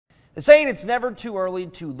Saying it's never too early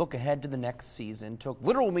to look ahead to the next season took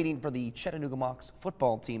literal meaning for the Chattanooga Mocs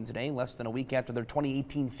football team today. Less than a week after their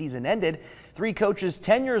 2018 season ended, three coaches'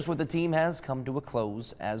 tenures with the team has come to a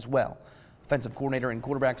close as well. Offensive coordinator and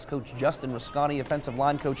quarterbacks coach Justin Rascani, offensive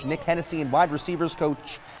line coach Nick Hennessy, and wide receivers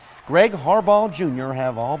coach Greg Harbaugh Jr.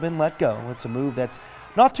 have all been let go. It's a move that's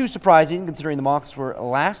not too surprising considering the Mocs were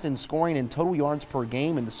last in scoring and total yards per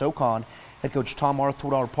game in the SoCon. Head coach Tom Arth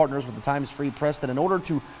told our partners with the Times Free Press that in order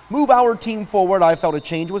to move our team forward, I felt a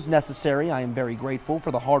change was necessary. I am very grateful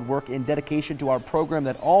for the hard work and dedication to our program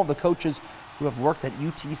that all of the coaches who have worked at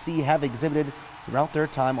UTC have exhibited throughout their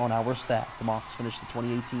time on our staff. The Mocs finished the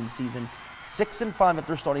 2018 season 6-5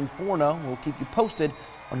 after starting 4-0. We'll keep you posted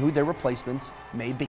on who their replacements may be.